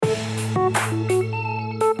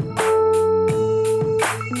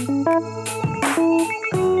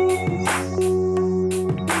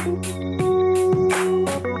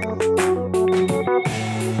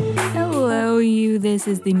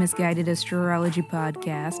is the Misguided Astrology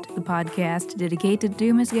Podcast, the podcast dedicated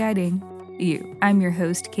to misguiding you. I'm your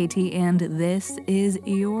host, KT, and this is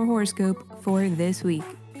your horoscope for this week,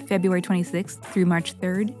 February 26th through March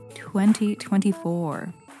 3rd,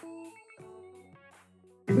 2024.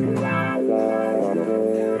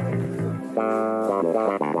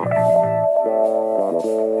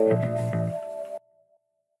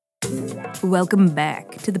 Welcome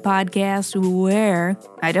back to the podcast where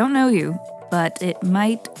I don't know you, but it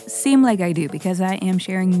might seem like I do because I am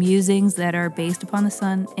sharing musings that are based upon the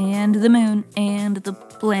sun and the moon and the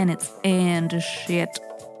planets and shit.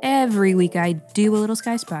 Every week I do a little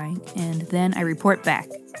sky spying and then I report back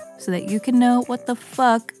so that you can know what the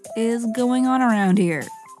fuck is going on around here.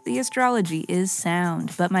 The astrology is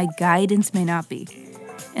sound, but my guidance may not be.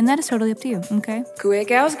 And that is totally up to you, okay? Quick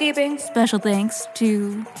housekeeping. Special thanks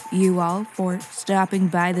to you all for stopping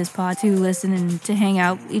by this pod to listen and to hang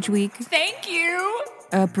out each week. Thank you!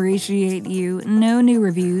 Appreciate you. No new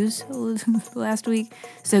reviews last week.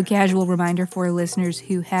 So casual reminder for listeners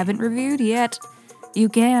who haven't reviewed yet. You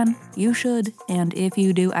can, you should, and if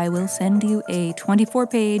you do, I will send you a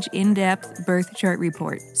 24-page in-depth birth chart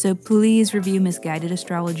report. So please review Misguided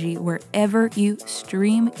Astrology wherever you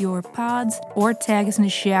stream your pods, or tag us in a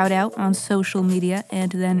shout-out on social media,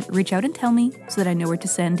 and then reach out and tell me so that I know where to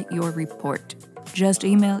send your report. Just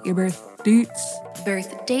email your birth dates.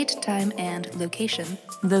 Birth date, time, and location.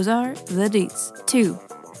 Those are the dates. 2.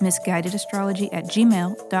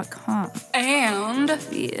 misguidedastrology@gmail.com. And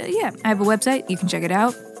yeah, I have a website. You can check it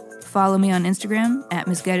out. Follow me on Instagram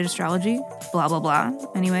 @misguidedastrology. Blah, blah, blah.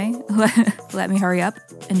 Anyway, let me hurry up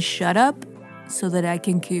and shut up so that I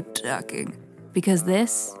can keep talking. Because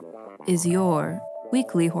this is your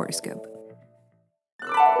weekly horoscope.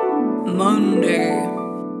 Monday.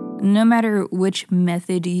 No matter which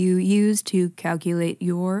method you use to calculate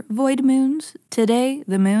your void moons, today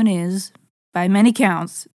the moon is, by many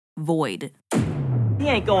counts, void. He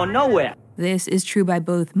ain't going nowhere. This is true by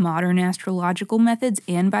both modern astrological methods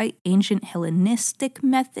and by ancient Hellenistic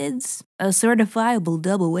methods. A certifiable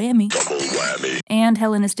double whammy. And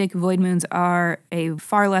Hellenistic void moons are a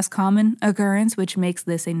far less common occurrence, which makes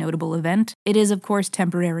this a notable event. It is, of course,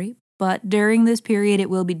 temporary, but during this period it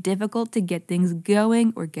will be difficult to get things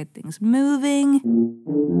going or get things moving.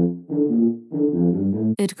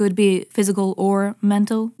 It could be physical or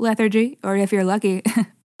mental lethargy, or if you're lucky,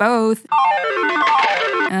 both.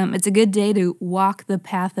 It's a good day to walk the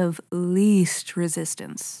path of least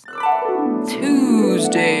resistance.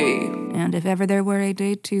 Tuesday. And if ever there were a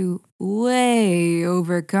day to way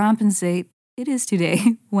overcompensate, it is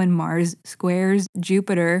today when Mars squares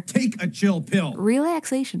Jupiter. Take a chill pill.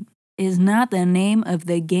 Relaxation is not the name of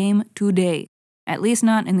the game today. At least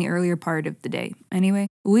not in the earlier part of the day. Anyway,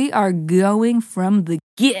 we are going from the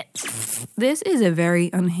get. This is a very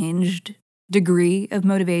unhinged degree of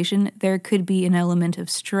motivation. There could be an element of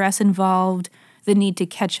stress involved, the need to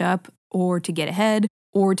catch up or to get ahead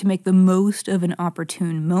or to make the most of an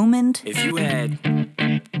opportune moment. If you had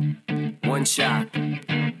one shot,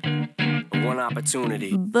 one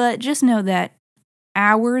opportunity. But just know that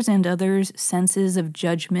ours and others' senses of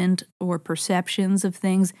judgment or perceptions of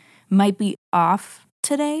things might be off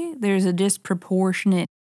today. There's a disproportionate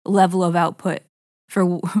level of output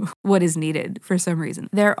for what is needed for some reason.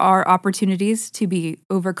 There are opportunities to be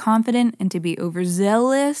overconfident and to be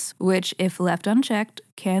overzealous, which, if left unchecked,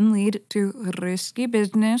 can lead to risky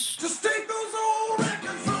business,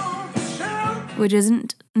 which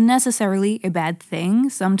isn't necessarily a bad thing.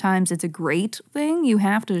 Sometimes it's a great thing. You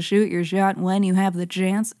have to shoot your shot when you have the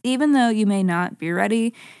chance, even though you may not be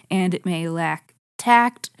ready and it may lack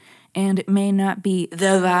tact and it may not be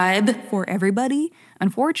the vibe for everybody.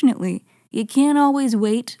 Unfortunately, you can't always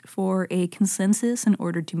wait for a consensus in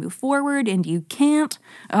order to move forward, and you can't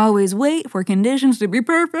always wait for conditions to be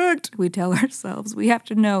perfect. We tell ourselves, we have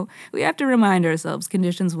to remind ourselves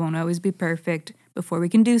conditions won't always be perfect before we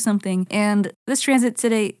can do something. And this transit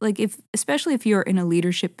today, especially if you're in a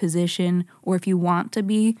leadership position or if you want to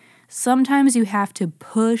be, sometimes you have to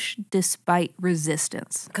push despite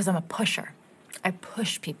resistance. Because I'm a pusher. I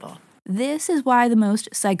push people. This is why the most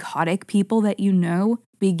psychotic people that you know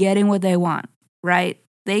be getting what they want, right?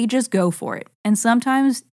 They just go for it. And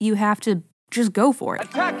sometimes you have to just go for it.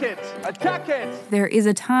 Attack it! Attack it! There is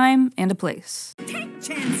a time and a place. Take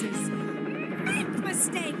chances. Make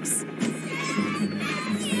mistakes.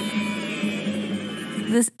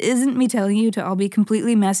 This isn't me telling you to all be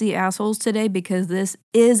completely messy assholes today, because this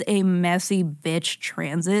is a messy bitch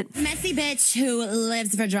transit. Messy bitch who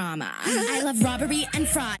lives for drama. I love robbery and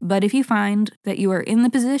fraud. But if you find that you are in the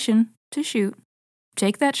position to shoot,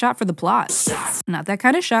 take that shot for the plot. Not that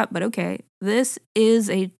kind of shot, but okay. This is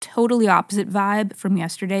a totally opposite vibe from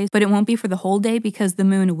yesterday, but it won't be for the whole day because the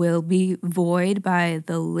moon will be void by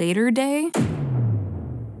the later day.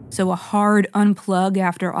 So a hard unplug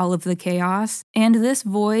after all of the chaos. And this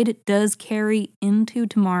void does carry into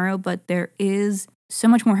tomorrow, but there is so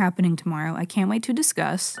much more happening tomorrow. I can't wait to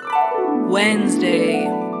discuss. Wednesday.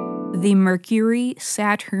 The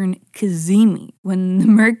Mercury-Saturn Cazimi, when the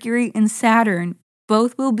Mercury and Saturn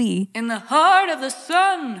both will be in the heart of the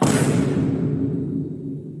sun.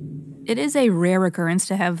 It is a rare occurrence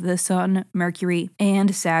to have the Sun, Mercury,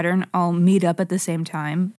 and Saturn all meet up at the same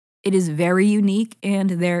time. It is very unique,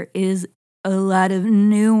 and there is a lot of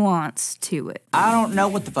nuance to it. I don't know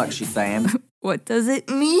what the fuck she's saying. What does it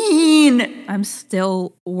mean? I'm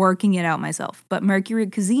still working it out myself. But Mercury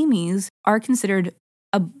Cazimis are considered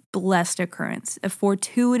a blessed occurrence, a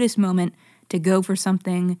fortuitous moment to go for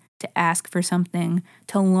something, to ask for something,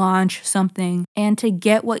 to launch something, and to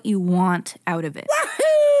get what you want out of it.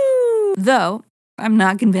 Woohoo! Though, I'm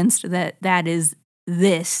not convinced that that is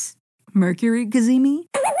this Mercury Cazimi.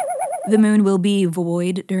 The moon will be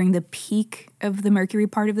void during the peak of the Mercury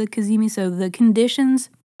part of the Cazimi, so the conditions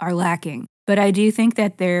are lacking. But I do think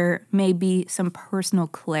that there may be some personal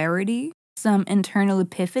clarity, some internal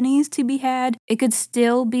epiphanies to be had. It could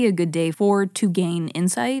still be a good day to gain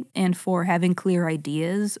insight and for having clear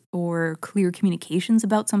ideas or clear communications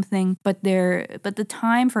about something, but the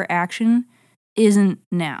time for action isn't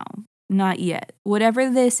now. Not yet. Whatever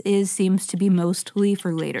this is seems to be mostly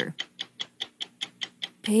for later.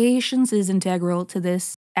 Patience is integral to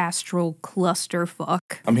this astral clusterfuck.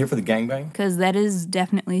 I'm here for the gangbang. Because that is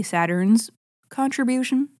definitely Saturn's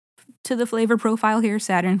contribution to the flavor profile here.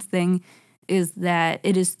 Saturn's thing is that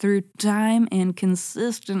it is through time and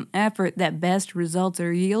consistent effort that best results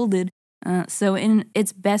are yielded. So in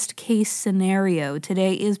its best case scenario,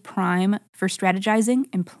 today is prime for strategizing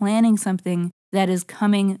and planning something that is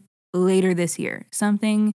coming later this year.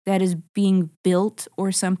 Something that is being built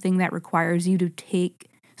or something that requires you to take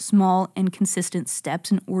small and consistent steps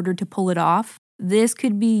in order to pull it off. This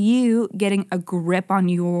could be you getting a grip on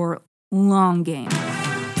your long game.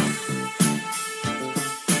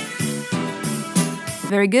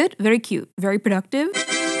 Very good, very cute, very productive.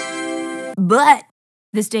 But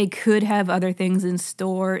this day could have other things in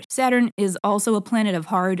store. Saturn is also a planet of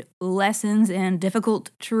hard lessons and difficult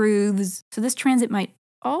truths. So this transit might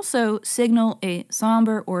also signal a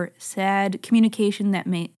somber or sad communication that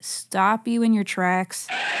may stop you in your tracks.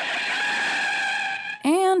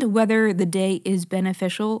 And whether the day is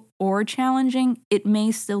beneficial or challenging, it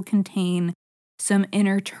may still contain some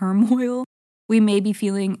inner turmoil. We may be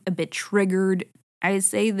feeling a bit triggered. I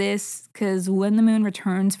say this because when the moon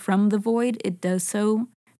returns from the void, it does so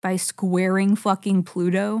by squaring fucking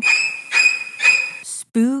Pluto.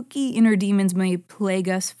 Spooky inner demons may plague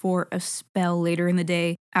us for a spell later in the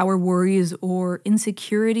day. Our worries or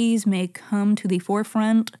insecurities may come to the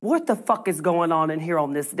forefront. What the fuck is going on in here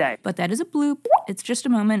on this day? But that is a bloop. It's just a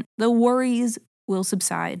moment. The worries will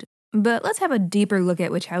subside. But let's have a deeper look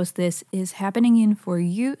at which house this is happening in for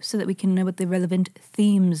you so that we can know what the relevant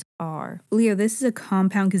themes are. Leo, this is a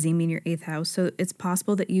compound Cazimi in your 8th house, so it's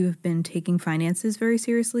possible that you have been taking finances very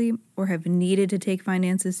seriously or have needed to take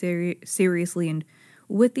finances seriously. And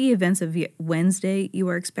with the events of Wednesday, you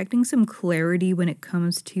are expecting some clarity when it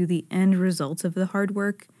comes to the end results of the hard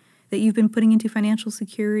work that you've been putting into financial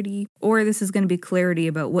security. Or this is going to be clarity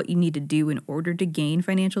about what you need to do in order to gain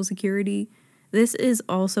financial security. This is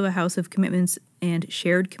also a house of commitments and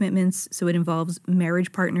shared commitments, so it involves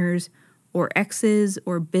marriage partners or exes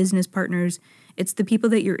or business partners. It's the people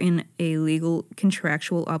that you're in a legal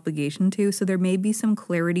contractual obligation to, so there may be some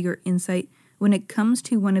clarity or insight when it comes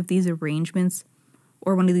to one of these arrangements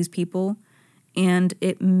or one of these people, and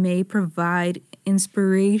it may provide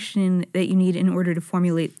inspiration that you need in order to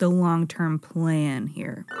formulate the long-term plan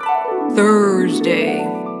here. Thursday.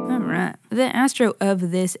 All right. The astro of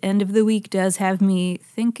this end of the week does have me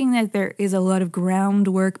thinking that there is a lot of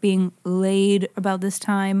groundwork being laid about this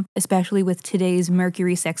time, especially with today's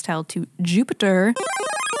Mercury sextile to Jupiter.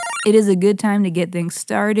 It is a good time to get things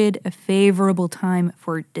started, a favorable time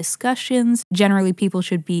for discussions. Generally, people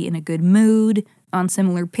should be in a good mood, on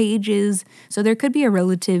similar pages, so there could be a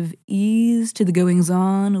relative ease to the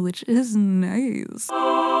goings-on, which is nice.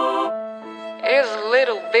 Is a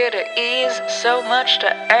little bit of ease so much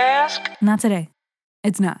to ask? Not today.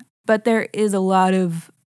 It's not. But there is a lot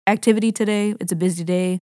of activity today. It's a busy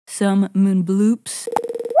day. Some moon bloops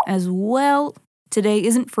as well. Today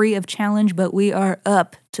isn't free of challenge, but we are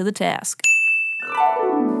up to the task.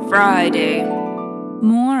 Friday.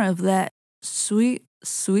 More of that sweet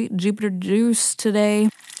sweet Jupiter juice today.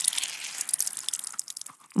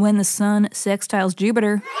 When the sun sextiles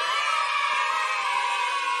Jupiter,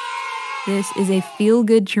 this is a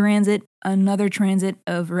feel-good transit, another transit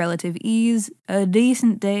of relative ease, a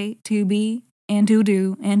decent day to be and to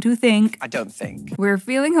do and to think. I don't think. We're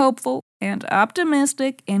feeling hopeful and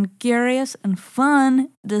optimistic and curious and fun,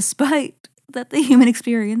 despite that the human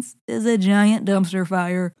experience is a giant dumpster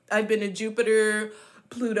fire. I've been to Jupiter,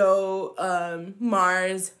 Pluto,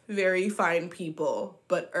 Mars, very fine people.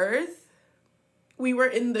 But Earth, we were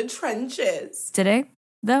in the trenches. Today,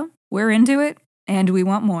 though, we're into it and we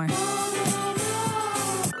want more.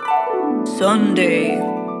 Sunday.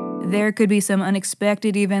 There could be some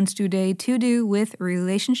unexpected events today to do with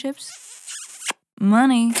relationships,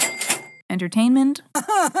 money, entertainment,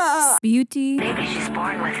 beauty, maybe she's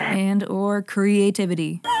born with it, and or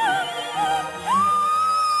creativity.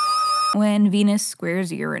 When Venus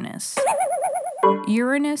squares Uranus.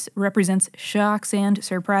 Uranus represents shocks and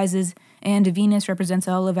surprises, and Venus represents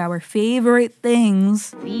all of our favorite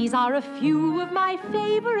things. These are a few of my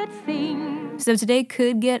favorite things. So today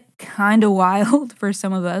could get kind of wild for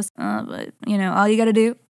some of us, but, all you gotta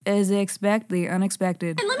do is expect the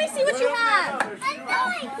unexpected. And let me see what you have.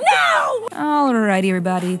 No! Alrighty,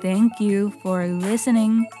 everybody. Thank you for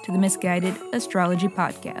listening to the Misguided Astrology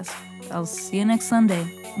Podcast. I'll see you next Sunday.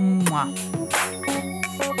 Mwah.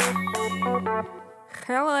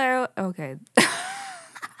 Hello. Okay.